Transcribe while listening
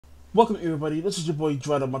Welcome everybody, this is your boy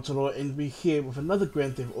Dryder Mataroa and we're here with another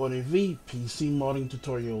Grand Theft Auto V PC modding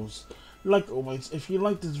tutorials. Like always, if you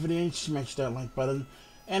like this video, smash that like button,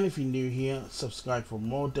 and if you're new here, subscribe for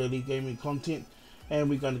more daily gaming content, and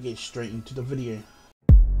we're going to get straight into the video.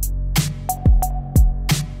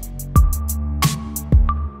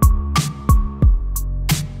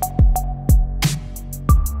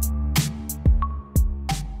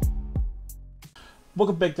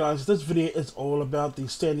 Welcome back guys, this video is all about the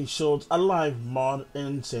Sandy Shores Alive mod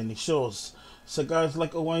in Sandy Shores. So guys,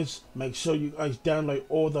 like always, make sure you guys download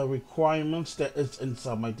all the requirements that is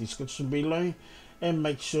inside my description below, and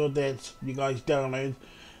make sure that you guys download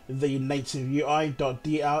the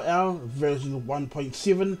NativeUI.dll version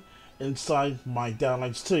 1.7 inside my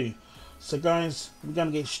downloads too. So guys, we're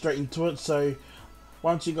going to get straight into it. So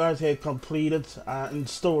once you guys have completed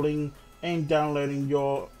installing and downloading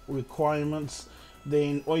your requirements,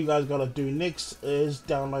 then all you guys gotta do next is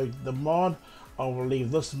download the mod. I will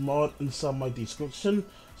leave this mod inside my description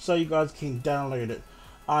so you guys can download it.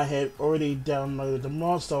 I have already downloaded the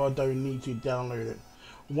mod, so I don't need to download it.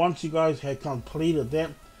 Once you guys have completed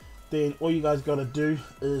that, then all you guys gotta do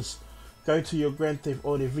is go to your Grand Theft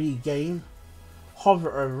Auto V game,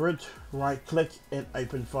 hover over it, right click and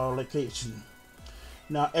open file location.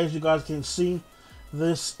 Now as you guys can see,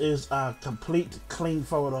 this is a complete clean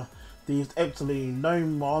folder. There's absolutely no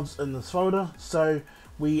mods in this folder, so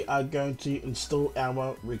we are going to install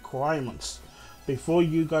our requirements. Before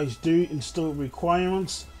you guys do install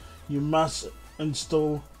requirements, you must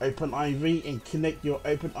install OpenIV and connect your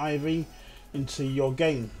OpenIV into your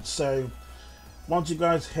game. So once you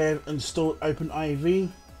guys have installed OpenIV,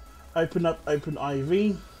 open up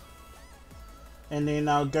OpenIV, and then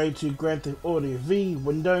I'll go to Grand Theft Auto V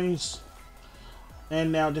Windows.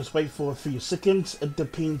 And now just wait for a few seconds. It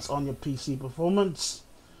depends on your PC performance.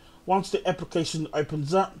 Once the application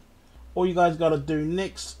opens up, all you guys gotta do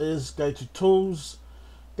next is go to Tools,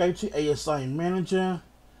 go to ASI Manager,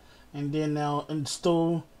 and then now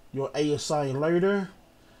install your ASI loader,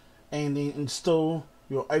 and then install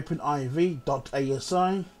your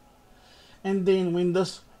OpenIV.asi. And then when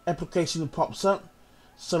this application pops up,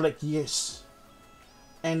 select yes,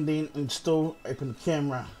 and then install Open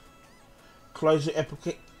Camera. Close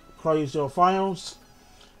your files,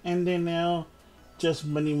 and then now just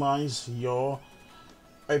minimize your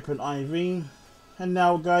OpenIV. And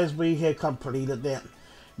now guys, we have completed that.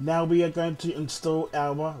 Now we are going to install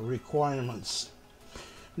our requirements.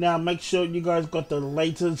 Now make sure you guys got the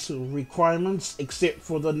latest requirements except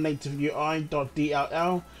for the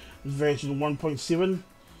NativeUI.dll version 1.7.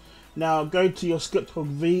 Now go to your scripthook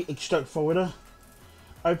V extract folder.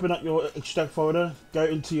 Open up your extract folder, go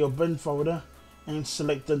into your bin folder, and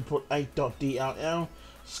select input 8.dll,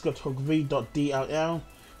 scripthookv.dll.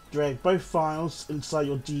 Drag both files inside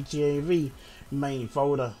your GTAV main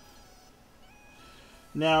folder.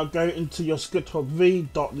 Now go into your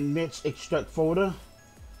scripthookv.net extract folder,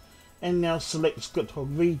 and now select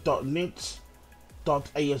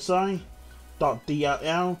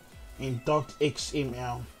scripthookv.net.asi.dll and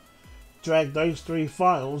 .xml. Drag those three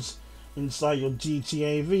files inside your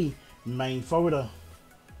GTAV main folder.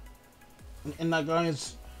 And now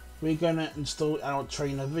guys, we're gonna install our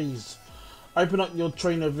Trainer Vs. Open up your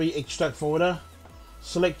Trainer V extract folder,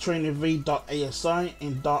 select trainerv.asi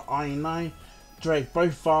and .ini. Drag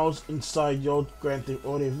both files inside your Grand Theft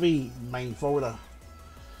Auto V main folder.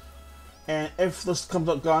 And if this comes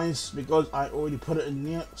up guys, because I already put it in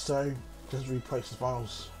there, so just replace the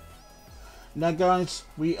files. Now guys,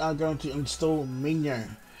 we are going to install Mino.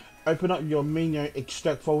 Open up your Mino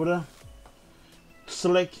extract folder,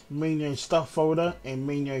 select Mino stuff folder and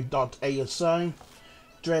Mino.asi.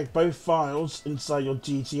 Drag both files inside your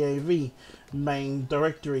GTAV main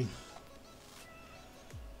directory.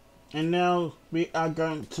 And now we are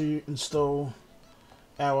going to install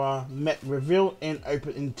our map reveal and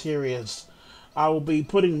OpenInteriors. I will be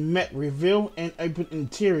putting map reveal and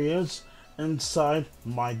OpenInteriors inside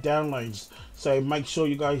my downloads, so make sure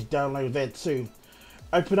you guys download that too.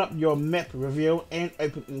 Open up your map reveal and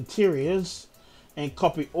OpenInteriors and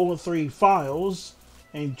copy all three files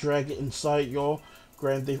and drag it inside your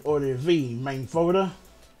Grand Theft Auto V main folder.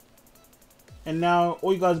 And now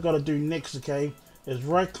all you guys got to do next, okay, is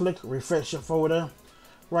right click, refresh your folder,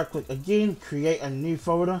 right click again, create a new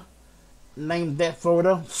folder, name that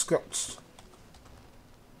folder scripts.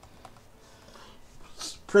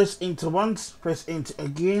 Press enter once, press enter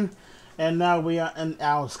again, and now we are in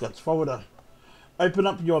our scripts folder. Open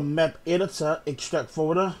up your map editor extract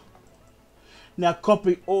folder. Now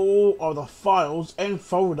copy all of the files and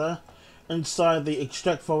folder inside the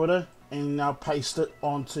extract folder and now paste it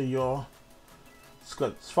onto your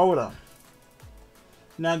scripts folder.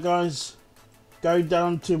 Now guys, go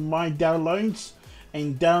down to my downloads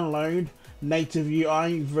and download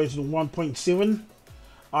NativeUI version 1.7.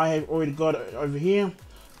 I have already got it over here.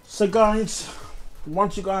 So guys,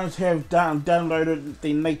 once you guys have downloaded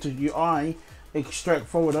the NativeUI extract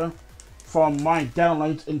folder from my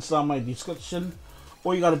downloads inside my description,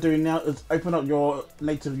 all you got to do now is open up your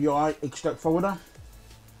NativeUI extract folder.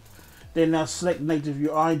 Then now select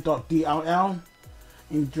NativeUI.dll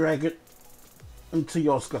and drag it into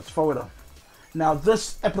your scripts folder. Now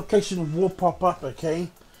this application will pop up, okay?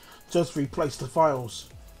 Just replace the files.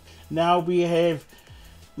 Now we have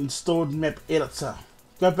installed map editor.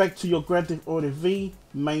 Go back to your Graphic Audio V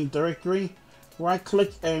main directory, right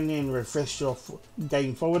click and then refresh your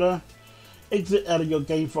game folder. Exit out of your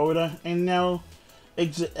game folder and now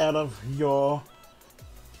exit out of your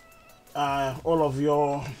all of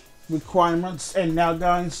your requirements. And now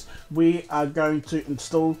guys, we are going to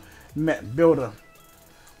install Map Builder.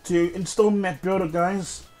 To install Map Builder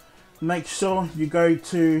guys, make sure you go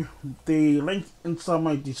to the link inside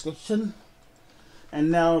my description. And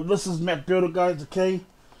now this is Map Builder guys, okay?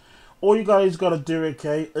 All you guys gotta do,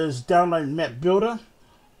 okay, is download Map Builder.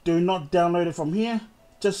 Do not download it from here.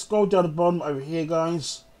 Just scroll down the bottom over here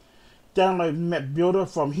guys. Download Map Builder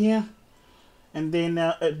from here. And then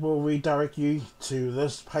now it will redirect you to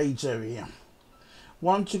this page over here.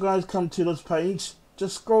 Once you guys come to this page,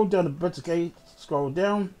 just scroll down a bit, okay? Scroll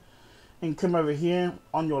down and come over here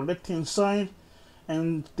on your left hand side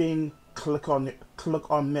and then click on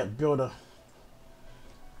Map Builder.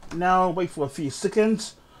 Now wait for a few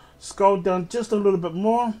seconds, scroll down just a little bit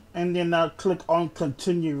more and then now click on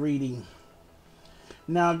continue reading.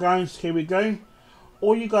 Now guys, here we go.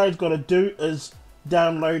 All you guys got to do is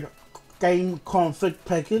download game config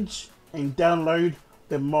package and download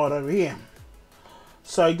the mod over here.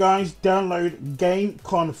 So guys, download game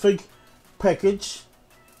config package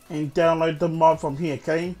and download the mod from here,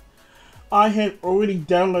 okay? I have already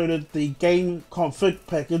downloaded the game config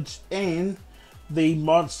package and the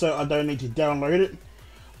mod, so I don't need to download it.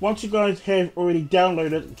 Once you guys have already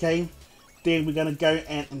downloaded, okay, then we're gonna go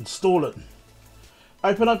and install it.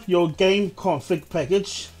 Open up your game config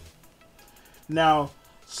package. Now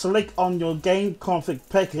select on your game config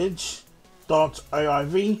package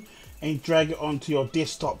 .oiv and drag it onto your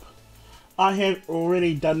desktop. I have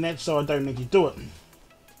already done that, so I don't need to do it.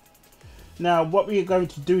 Now what we are going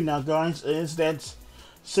to do now guys is that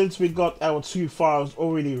since we got our two files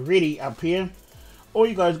already ready up here, all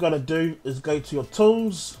you guys got to do is go to your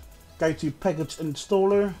tools, go to package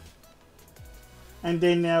installer, and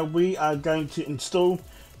then now we are going to install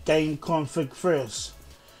game config first.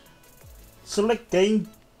 Select game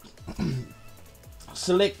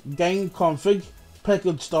config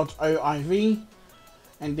package.oiv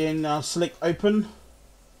and then select open,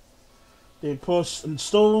 then push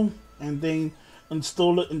install and then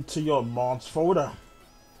install it into your mods folder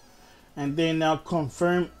and then now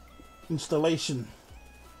confirm installation.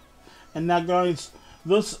 And now guys,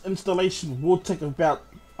 this installation will take about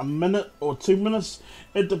a minute or 2 minutes.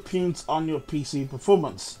 It depends on your PC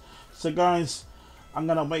performance. So guys, I'm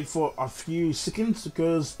gonna wait for a few seconds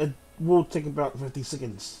because it will take about 50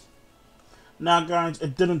 seconds. Now guys,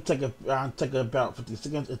 it didn't take about 50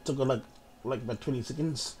 seconds. It took like about 20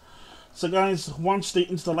 seconds. So guys, once the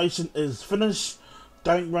installation is finished,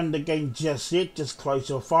 don't run the game just yet. Just close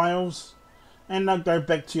your files and now go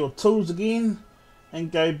back to your tools again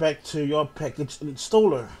and go back to your package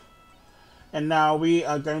installer. And now we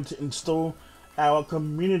are going to install our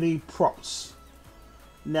community props.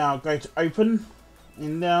 Now go to open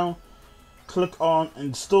and now click on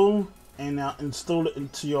install and now install it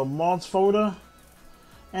into your mods folder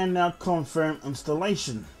and now confirm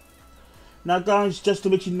installation. Now guys, just to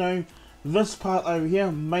let you know, this part over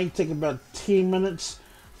here may take about 10 minutes,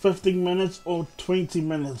 15 minutes or 20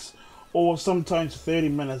 minutes or sometimes 30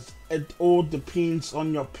 minutes. It all depends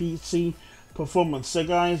on your PC performance. So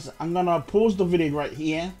guys, I'm gonna pause the video right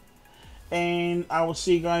here and I will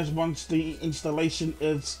see you guys once the installation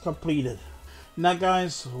is completed. Now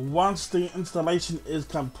guys, once the installation is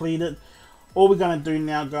completed, all we're gonna do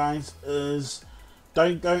now guys is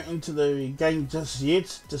don't go into the game just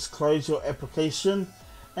yet. Just close your application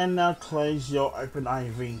and now close your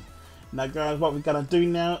OpenIV. Now guys, what we're gonna do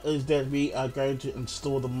now is that we are going to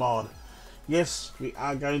install the mod. Yes, we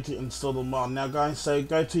are going to install the mod now guys. So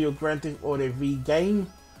go to your Graphic Audio V game,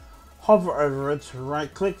 hover over it,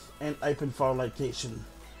 right click and open file location.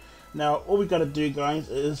 Now all we gotta do guys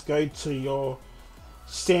is go to your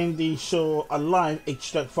Sandy Shore Alive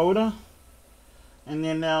extract folder and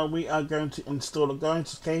then now we are going to install it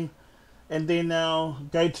guys, okay? And then now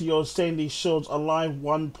go to your Sandy Shores Alive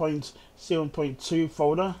 1.7.2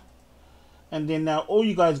 folder. And then now all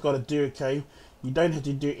you guys got to do, okay, you don't have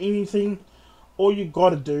to do anything. All you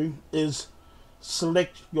got to do is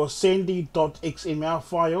select your sandy.xml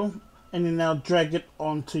file and then now drag it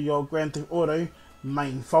onto your Grand Theft Auto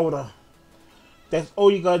main folder. That's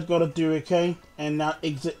all you guys got to do, okay? And now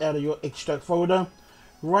exit out of your extract folder,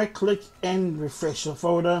 right click and refresh your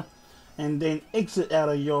folder, and then exit out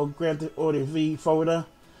of your Grand Theft Auto V folder,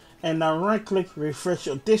 and now right click, refresh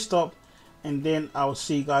your desktop, and then I'll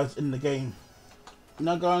see you guys in the game.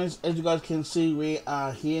 Now guys, as you guys can see, we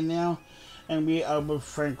are here now, and we are with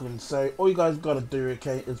Franklin. So all you guys got to do,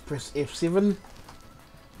 okay, is press F7,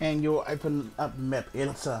 and you'll open up map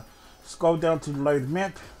editor. Scroll down to load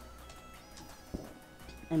map,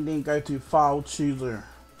 and then go to file chooser,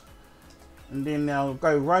 and then now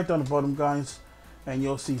go right down the bottom, guys, and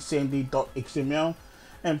you'll see sandy.xml,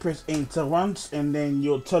 and press enter once, and then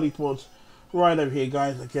you'll teleport right over here,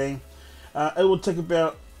 guys. Okay, it will take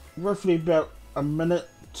about roughly about a minute,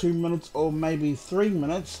 2 minutes, or maybe 3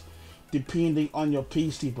 minutes, depending on your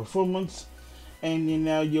PC performance, and then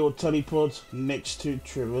now you'll teleport next to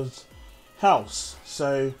Trevor's house.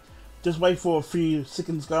 So just wait for a few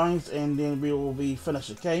seconds, guys, and then we will be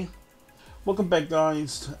finished. Okay, welcome back,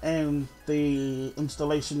 guys, and the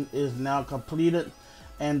installation is now completed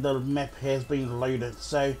and the map has been loaded.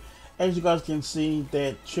 So as you guys can see,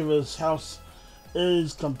 that Trevor's house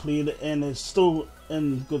is completed and is still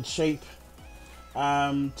in good shape.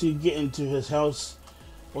 To get into his house,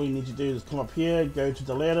 all you need to do is come up here, go to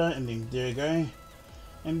the ladder, and then there you go.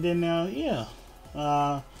 And then now, yeah,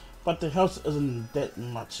 but the house isn't that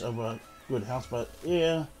much of a good house, but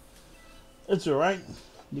yeah, it's alright.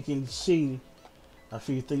 You can see a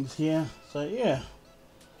few things here, so yeah,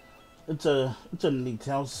 it's a neat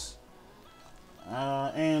house.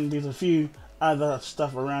 And there's a few other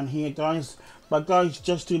stuff around here, guys. But guys,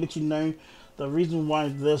 just to let you know, the reason why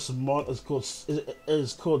this mod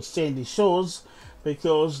is called Sandy Shores,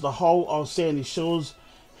 because the whole of Sandy Shores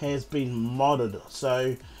has been modded.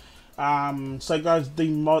 So guys, the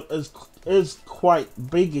mod is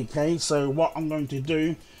quite big. Okay, so what I'm going to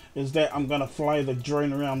do is that I'm going to fly the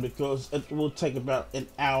drone around, because it will take about an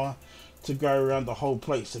hour to go around the whole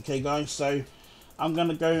place. Okay guys, so I'm going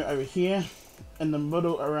to go over here in the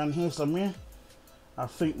middle, around here somewhere. I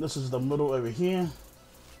think this is the middle over here,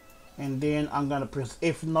 and then I'm going to press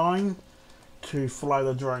F9 to fly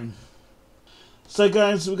the drone. So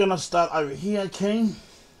guys, we're going to start over here. Okay,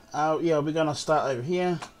 yeah, we're going to start over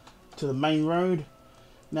here to the main road.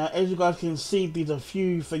 Now as you guys can see, there's a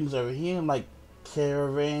few things over here like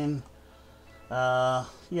caravan. Yeah,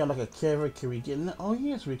 like a caravan. Can we get in it? Oh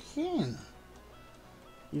yes, we can.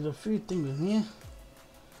 There's a few things in here.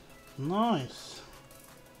 Nice.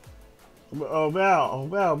 Oh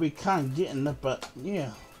wow, we can't get in it, but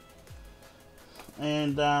yeah.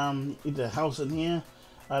 And there's a house in here.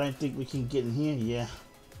 I don't think we can get in here. Yeah.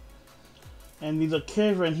 And there's a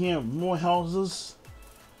caravan here, more houses.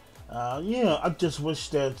 Yeah, I just wish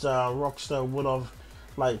that Rockstar would have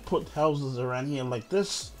like put houses around here like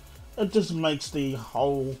this. It just makes the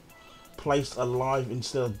whole place alive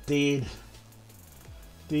instead of dead.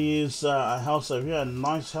 There's a house over here, a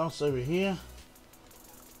nice house over here.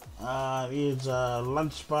 There's a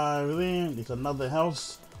lunch bar over there. There's another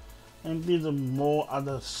house, and there's more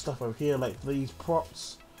other stuff over here like these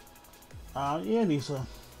props. Yeah, these are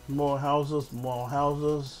more houses, more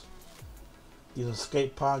houses. There's a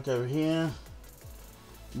skate park over here,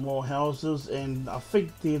 more houses, and I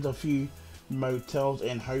think there's a few motels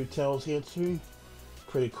and hotels here too.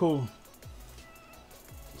 Pretty cool.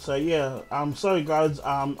 So yeah, I'm sorry guys,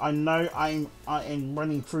 I know I am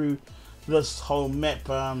running through this whole map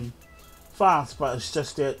fast, but it's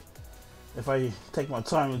just that if I take my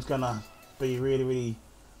time, it's gonna be really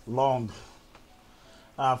long.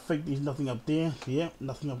 I think there's nothing up there. Yep,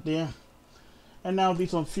 nothing up there. And now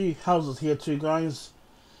there's some few houses here too, guys,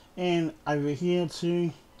 and over here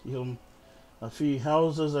too, a few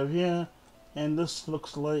houses over here, and this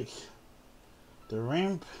looks like the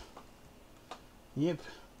ramp. Yep,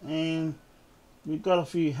 and we got a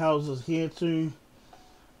few houses here too.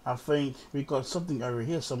 I think we got something over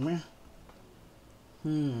here somewhere.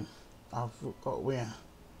 I forgot where.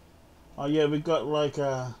 Oh yeah, we got like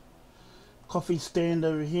a coffee stand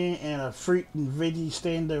over here and a fruit and veggie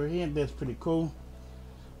stand over here. That's pretty cool.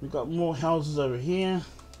 We got more houses over here,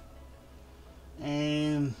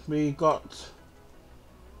 and we got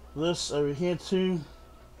this over here too,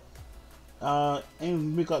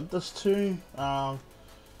 and we got this too, hot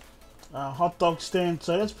dog stand.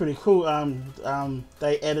 So that's pretty cool.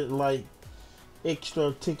 They added like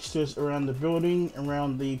extra textures around the building,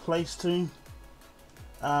 around the place too.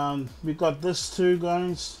 We got this too,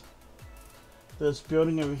 guys. This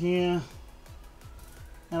building over here,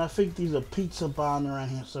 and I think there's a pizza barn around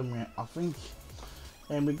here somewhere, I think.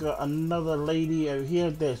 And we got another lady over here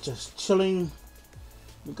that's just chilling.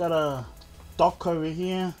 We got a dock over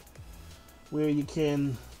here where you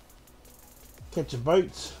can catch a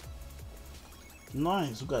boat.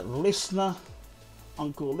 Nice. We got Listener,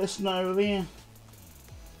 Uncle Listener over there.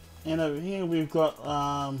 And over here we've got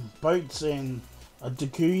boats and a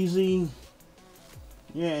jacuzzi.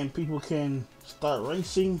 Yeah, and people can start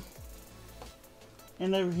racing.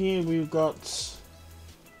 And over here we've got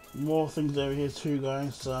more things over here too,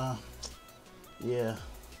 guys. Yeah.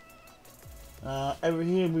 Over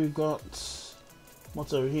here we've got,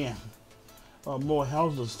 what's over here? Oh, more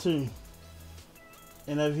houses too.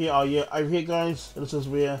 And over here, oh yeah, over here, guys, this is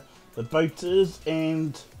where the boat is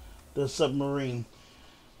and the submarine.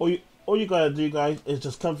 All you gotta do, guys, is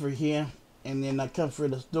just come through here, and then come through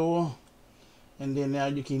this door, and then now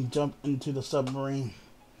you can jump into the submarine.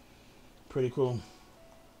 Pretty cool.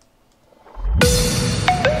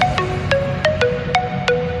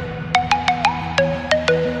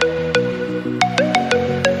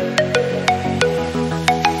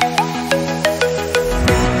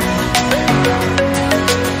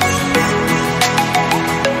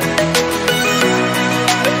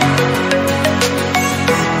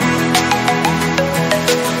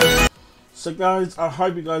 So guys, I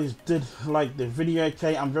hope you guys did like the video.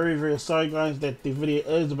 Okay, I'm very sorry, guys, that the video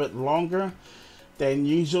is a bit longer than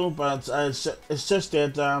usual, but it's just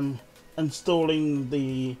that installing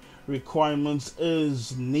the requirements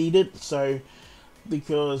is needed. So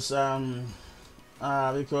because a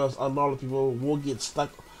lot of people will get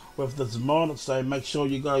stuck with this mod, so make sure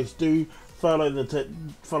you guys do follow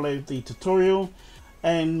the tutorial.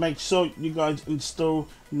 And make sure you guys install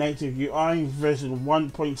NativeUI version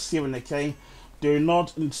 1.7, okay? Do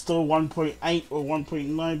not install 1.8 or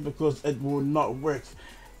 1.9 because it will not work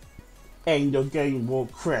and your game will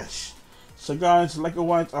crash. So guys, like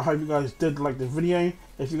always, I hope you guys did like the video.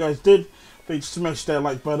 If you guys did, please smash that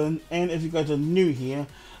like button. And if you guys are new here,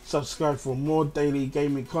 subscribe for more daily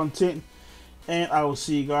gaming content. And I will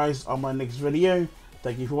see you guys on my next video.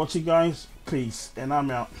 Thank you for watching, guys. Peace, and I'm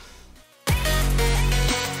out.